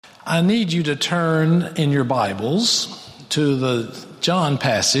I need you to turn in your Bibles to the John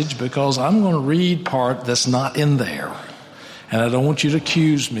passage because I'm going to read part that's not in there. And I don't want you to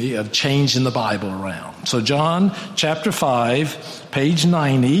accuse me of changing the Bible around. So John chapter 5, page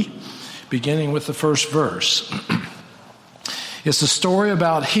 90, beginning with the first verse. It's a story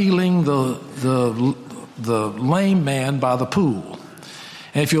about healing the lame man by the pool.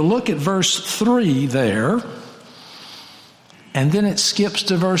 And if you look at verse 3 there, and then it skips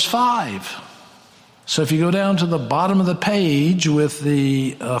to verse 5. So if you go down to the bottom of the page with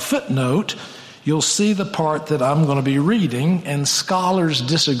the footnote, you'll see the part that I'm going to be reading, and scholars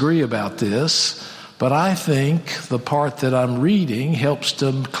disagree about this, but I think the part that I'm reading helps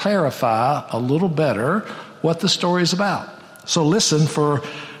to clarify a little better what the story is about. So listen for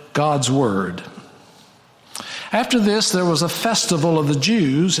God's word. After this, there was a festival of the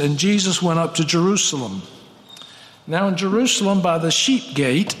Jews, and Jesus went up to Jerusalem. Now in Jerusalem by the sheep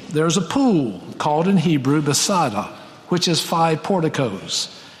gate, there's a pool called in Hebrew Bethesda, which has 5 porticos.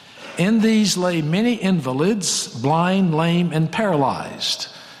 In these lay many invalids, blind, lame, and paralyzed.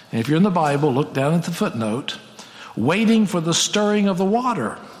 And if you're in the Bible, look down at the footnote, waiting for the stirring of the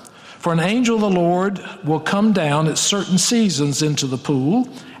water. For an angel of the Lord will come down at certain seasons into the pool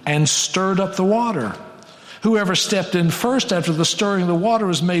and stirred up the water. Whoever stepped in first after the stirring of the water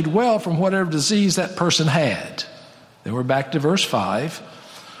was made well from whatever disease that person had. Then we're back to verse 5.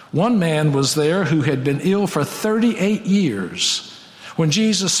 One man was there who had been ill for 38 years. When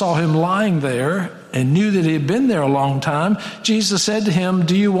Jesus saw him lying there and knew that he had been there a long time, Jesus said to him,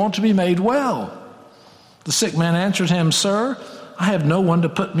 "Do you want to be made well?" The sick man answered him, "Sir, I have no one to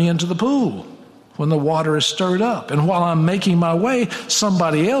put me into the pool when the water is stirred up. And while I'm making my way,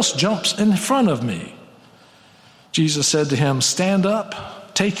 somebody else jumps in front of me." Jesus said to him, "Stand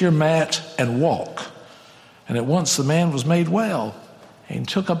up, take your mat, and walk." And at once the man was made well, and he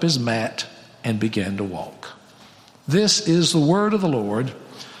took up his mat and began to walk. This is the word of the Lord.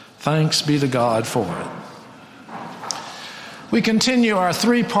 Thanks be to God for it. We continue our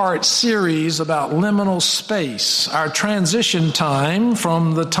 3-part series about liminal space, our transition time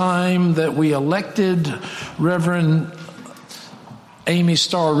from the time that we elected Reverend Amy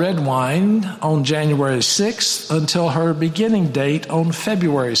Starr Redwine on January 6th until her beginning date on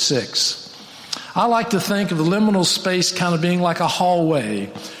February 6th. I like to think of the liminal space kind of being like a hallway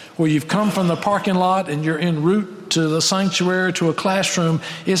where you've come from the parking lot and you're en route to the sanctuary, to a classroom.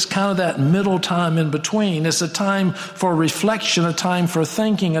 It's kind of that middle time in between. It's a time for reflection, a time for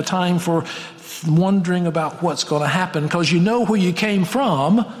thinking, a time for wondering about what's going to happen because you know where you came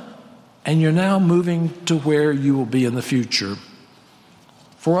from and you're now moving to where you will be in the future.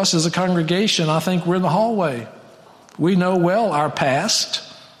 For us as a congregation, I think we're in the hallway. We know well our past,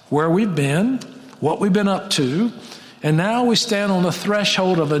 where we've been, what we've been up to, and now we stand on the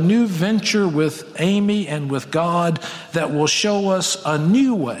threshold of a new venture with Amy and with God that will show us a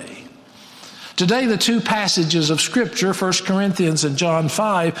new way. Today, the 2 passages of Scripture, 1 Corinthians and John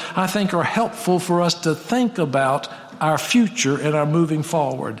 5, I think are helpful for us to think about our future and our moving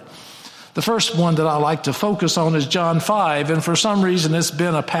forward. The first one that I like to focus on is John 5, and for some reason it's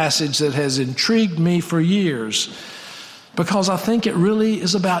been a passage that has intrigued me for years because I think it really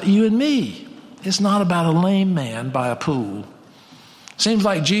is about you and me. It's not about a lame man by a pool. Seems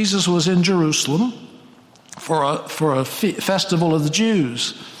like Jesus was in Jerusalem for a festival of the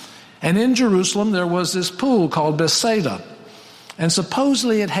Jews. And in Jerusalem there was this pool called Bethesda. And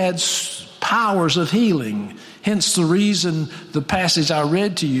supposedly it had powers of healing. Hence the reason the passage I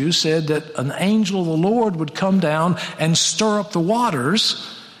read to you said that an angel of the Lord would come down and stir up the waters,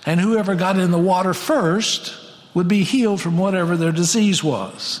 and whoever got in the water first would be healed from whatever their disease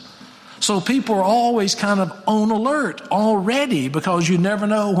was. So people are always kind of on alert already because you never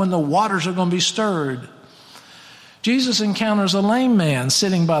know when the waters are going to be stirred. Jesus encounters a lame man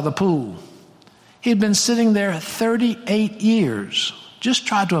sitting by the pool. He'd been sitting there 38 years. Just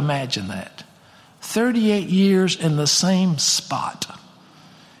try to imagine that. 38 years in the same spot.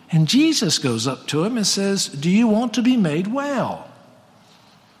 And Jesus goes up to him and says, "Do you want to be made well?"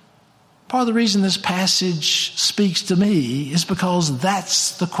 Part of the reason this passage speaks to me is because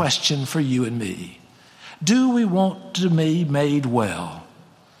that's the question for you and me. Do we want to be made well?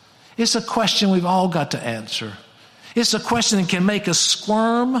 It's a question we've all got to answer. It's a question that can make us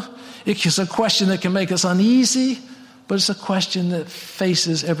squirm. It's a question that can make us uneasy, but it's a question that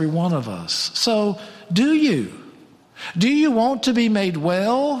faces every one of us. So, do you? Do you want to be made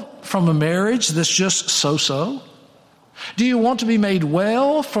well from a marriage that's just so-so? Do you want to be made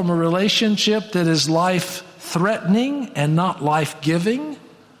well from a relationship that is life-threatening and not life-giving?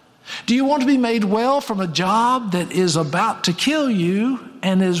 Do you want to be made well from a job that is about to kill you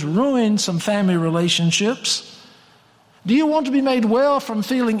and has ruined some family relationships? Do you want to be made well from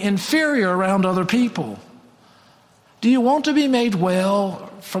feeling inferior around other people? Do you want to be made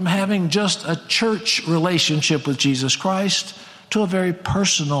well from having just a church relationship with Jesus Christ to a very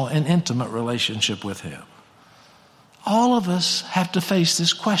personal and intimate relationship with Him? All of us have to face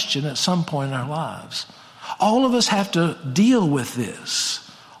this question at some point in our lives. All of us have to deal with this.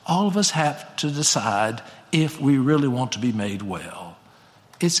 All of us have to decide if we really want to be made well.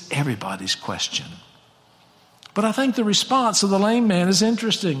 It's everybody's question. But I think the response of the lame man is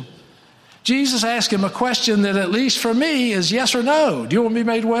interesting. Jesus asked him a question that, at least for me, is yes or no. Do you want to be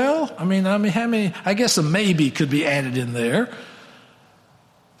made well? I mean, how many? I guess a maybe could be added in there.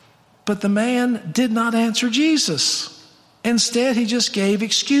 But the man did not answer Jesus. Instead, he just gave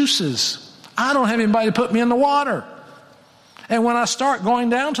excuses. I don't have anybody to put me in the water. And when I start going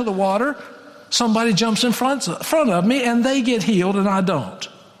down to the water, somebody jumps in front of me and they get healed and I don't.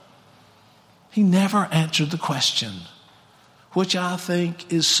 He never answered the question, which I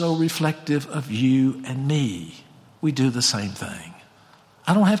think is so reflective of you and me. We do the same thing.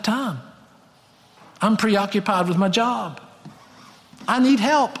 I don't have time. I'm preoccupied with my job. I need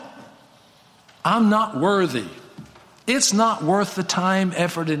help. I'm not worthy. It's not worth the time,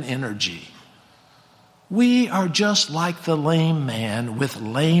 effort, and energy. We are just like the lame man with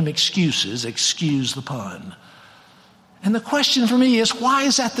lame excuses, excuse the pun. And the question for me is, why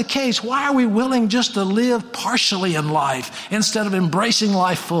is that the case? Why are we willing just to live partially in life instead of embracing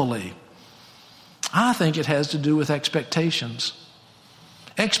life fully? I think it has to do with expectations.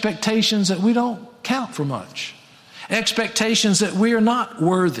 Expectations that we don't count for much. Expectations that we are not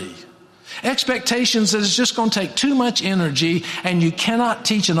worthy. Expectations that it's just going to take too much energy and you cannot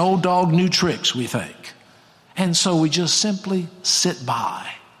teach an old dog new tricks, we think. And so we just simply sit by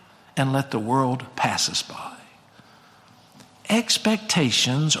and let the world pass us by.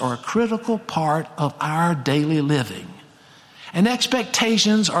 Expectations are a critical part of our daily living. And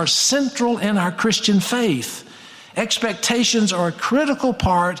expectations are central in our Christian faith. Expectations are a critical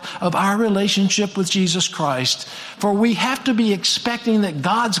part of our relationship with Jesus Christ, for we have to be expecting that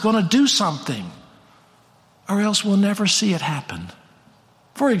God's going to do something, or else we'll never see it happen.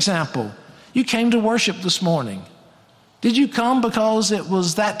 For example, you came to worship this morning. Did you come because it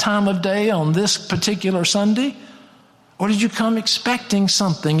was that time of day on this particular Sunday? Or did you come expecting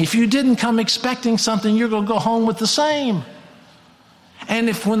something? If you didn't come expecting something, you're going to go home with the same. And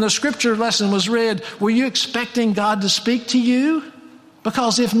if when the scripture lesson was read, were you expecting God to speak to you?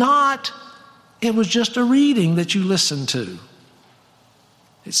 Because if not, it was just a reading that you listened to.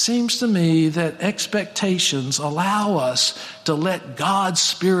 It seems to me that expectations allow us to let God's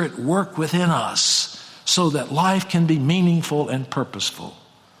Spirit work within us so that life can be meaningful and purposeful.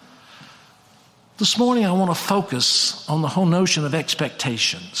 This morning I want to focus on the whole notion of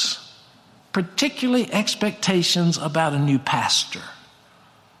expectations, particularly expectations about a new pastor.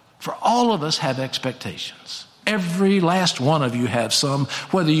 For all of us have expectations. Every last one of you have some,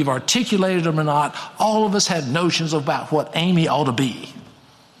 whether you've articulated them or not. All of us have notions about what Amy ought to be.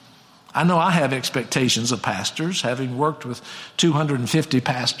 I know I have expectations of pastors. Having worked with 250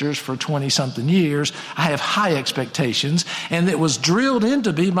 pastors for 20-something years, I have high expectations, and it was drilled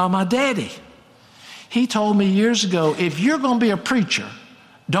into me by my daddy. He told me years ago, if you're going to be a preacher,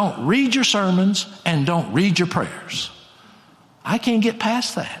 don't read your sermons and don't read your prayers. I can't get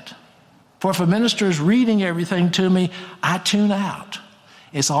past that. For if a minister is reading everything to me, I tune out.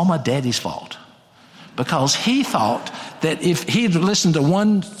 It's all my daddy's fault. Because he thought that if he'd listened to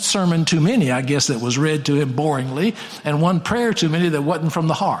one sermon too many, I guess, that was read to him boringly, and one prayer too many that wasn't from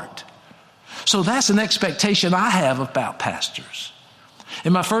the heart. So that's an expectation I have about pastors.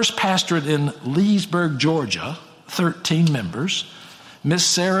 In my first pastorate in Leesburg, Georgia, 13 members, Miss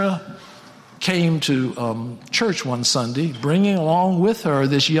Sarah came to church one Sunday, bringing along with her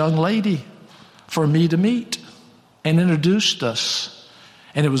this young lady for me to meet, and introduced us.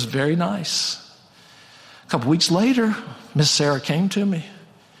 And it was very nice. A couple weeks later, Miss Sarah came to me.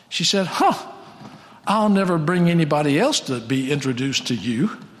 She said, I'll never bring anybody else to be introduced to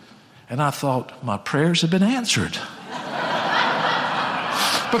you. And I thought, my prayers have been answered.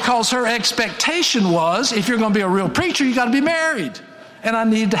 Because her expectation was, if you're going to be a real preacher, you got to be married. And I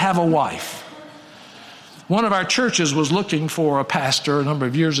need to have a wife. One of our churches was looking for a pastor a number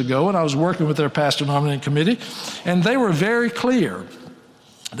of years ago, and I was working with their pastor nominating committee, and they were very clear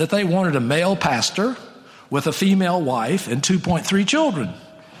that they wanted a male pastor with a female wife and 2.3 children.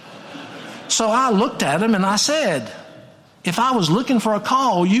 So I looked at them and I said, if I was looking for a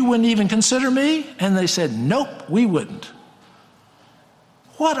call, you wouldn't even consider me? And they said, nope, we wouldn't.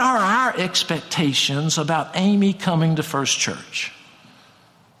 What are our expectations about Amy coming to First Church?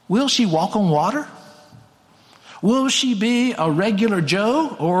 Will she walk on water? Will she be a regular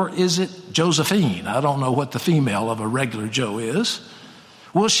Joe, or is it Josephine? I don't know what the female of a regular Joe is.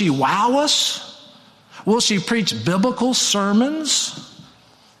 Will she wow us? Will she preach biblical sermons?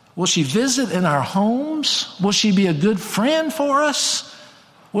 Will she visit in our homes? Will she be a good friend for us?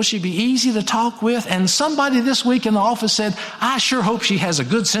 Will she be easy to talk with? And somebody this week in the office said, I sure hope she has a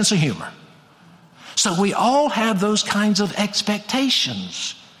good sense of humor. So we all have those kinds of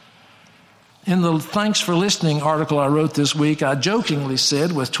expectations. In the Thanks for Listening article I wrote this week, I jokingly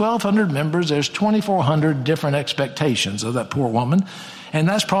said, with 1,200 members, there's 2,400 different expectations of that poor woman. And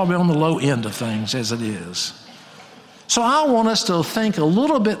that's probably on the low end of things as it is. So I want us to think a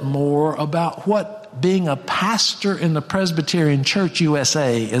little bit more about what being a pastor in the Presbyterian Church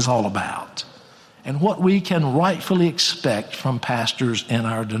USA is all about, and what we can rightfully expect from pastors in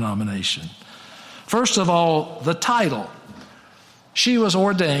our denomination. First of all, the title. She was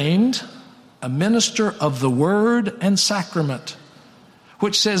ordained a minister of the Word and Sacrament,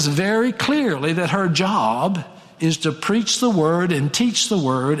 which says very clearly that her job is to preach the Word and teach the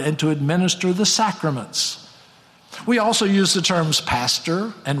Word and to administer the sacraments. We also use the terms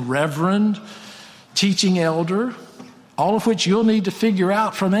pastor and reverend, teaching elder, all of which you'll need to figure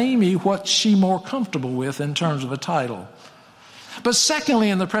out from Amy what she's more comfortable with in terms of a title. But secondly,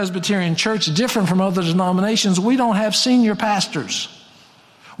 in the Presbyterian Church, different from other denominations, we don't have senior pastors.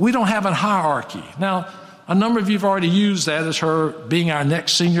 We don't have a hierarchy. Now, a number of you have already used that as her being our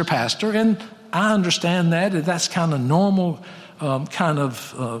next senior pastor, and I understand that. That's kind of normal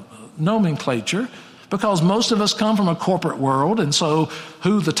nomenclature, because most of us come from a corporate world, and so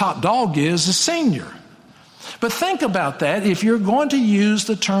who the top dog is senior. But think about that if you're going to use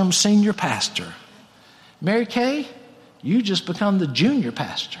the term senior pastor. Mary Kay, you just become the junior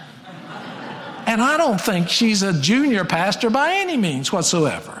pastor. And I don't think she's a junior pastor by any means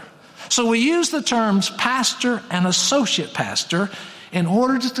whatsoever. So we use the terms pastor and associate pastor in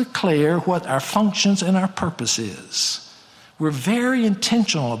order to declare what our functions and our purpose is. We're very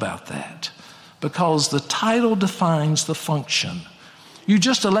intentional about that, because the title defines the function. You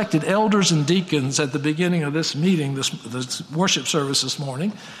just elected elders and deacons at the beginning of this meeting, this worship service this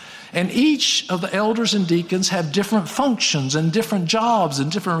morning, and each of the elders and deacons have different functions and different jobs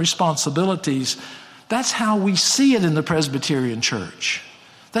and different responsibilities. That's how we see it in the Presbyterian Church.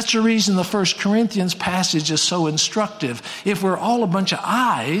 That's the reason the 1 Corinthians passage is so instructive. If we're all a bunch of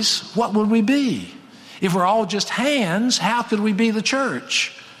eyes, what would we be? If we're all just hands, how could we be the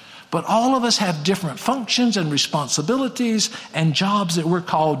church? But all of us have different functions and responsibilities and jobs that we're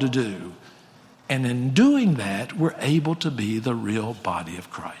called to do. And in doing that, we're able to be the real body of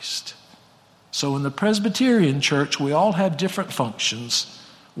Christ. So in the Presbyterian Church, we all have different functions.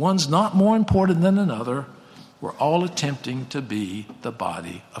 One's not more important than another. We're all attempting to be the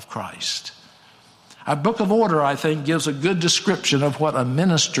body of Christ. Our Book of Order, I think, gives a good description of what a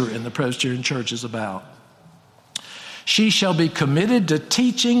minister in the Presbyterian Church is about. She shall be committed to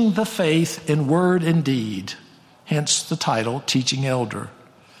teaching the faith in word and deed, hence the title, Teaching Elder.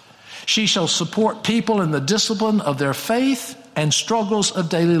 She shall support people in the discipline of their faith and struggles of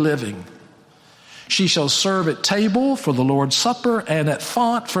daily living. She shall serve at table for the Lord's Supper and at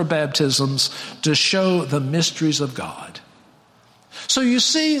font for baptisms to show the mysteries of God. So you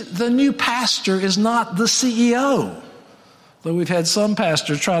see, the new pastor is not the CEO, though we've had some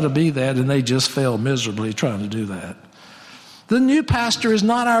pastors try to be that and they just fail miserably trying to do that. The new pastor is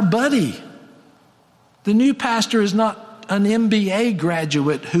not our buddy. The new pastor is not an MBA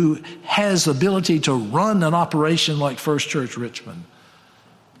graduate who has the ability to run an operation like First Church Richmond.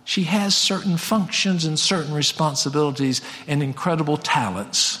 She has certain functions and certain responsibilities and incredible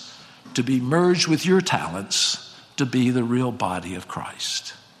talents to be merged with your talents to be the real body of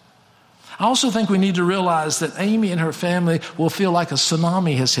Christ. I also think we need to realize that Amy and her family will feel like a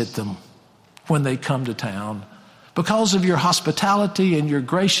tsunami has hit them when they come to town. Because of your hospitality and your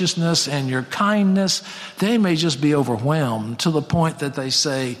graciousness and your kindness, they may just be overwhelmed to the point that they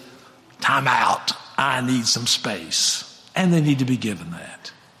say, time out, I need some space. And they need to be given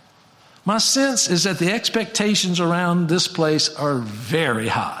that. My sense is that the expectations around this place are very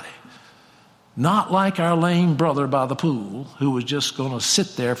high. Not like our lame brother by the pool who was just going to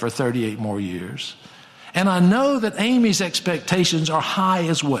sit there for 38 more years. And I know that Amy's expectations are high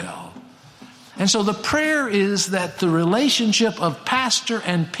as well. And so the prayer is that the relationship of pastor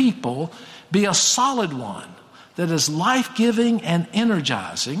and people be a solid one that is life-giving and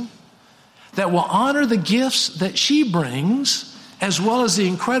energizing, that will honor the gifts that she brings as well as the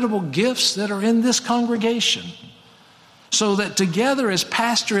incredible gifts that are in this congregation. so that together as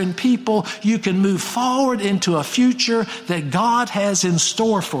pastor and people, you can move forward into a future that God has in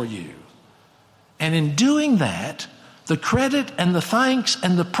store for you. And in doing that, the credit and the thanks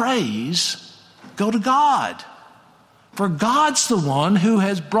and the praise go to God. For God's the one who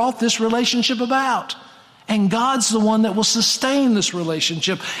has brought this relationship about. And God's the one that will sustain this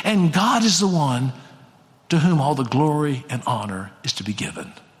relationship. And God is the one to whom all the glory and honor is to be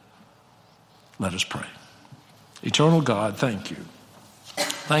given. Let us pray. Eternal God, thank you.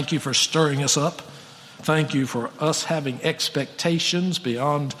 Thank you for stirring us up. Thank you for us having expectations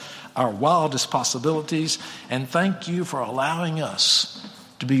beyond our wildest possibilities. And thank you for allowing us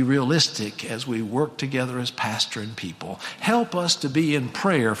to be realistic as we work together as pastor and people. Help us to be in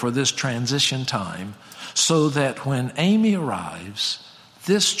prayer for this transition time so that when Amy arrives,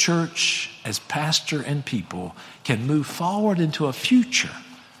 this church as pastor and people can move forward into a future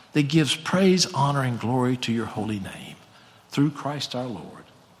that gives praise, honor, and glory to your holy name. Through Christ our Lord.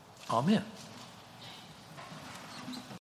 Amen.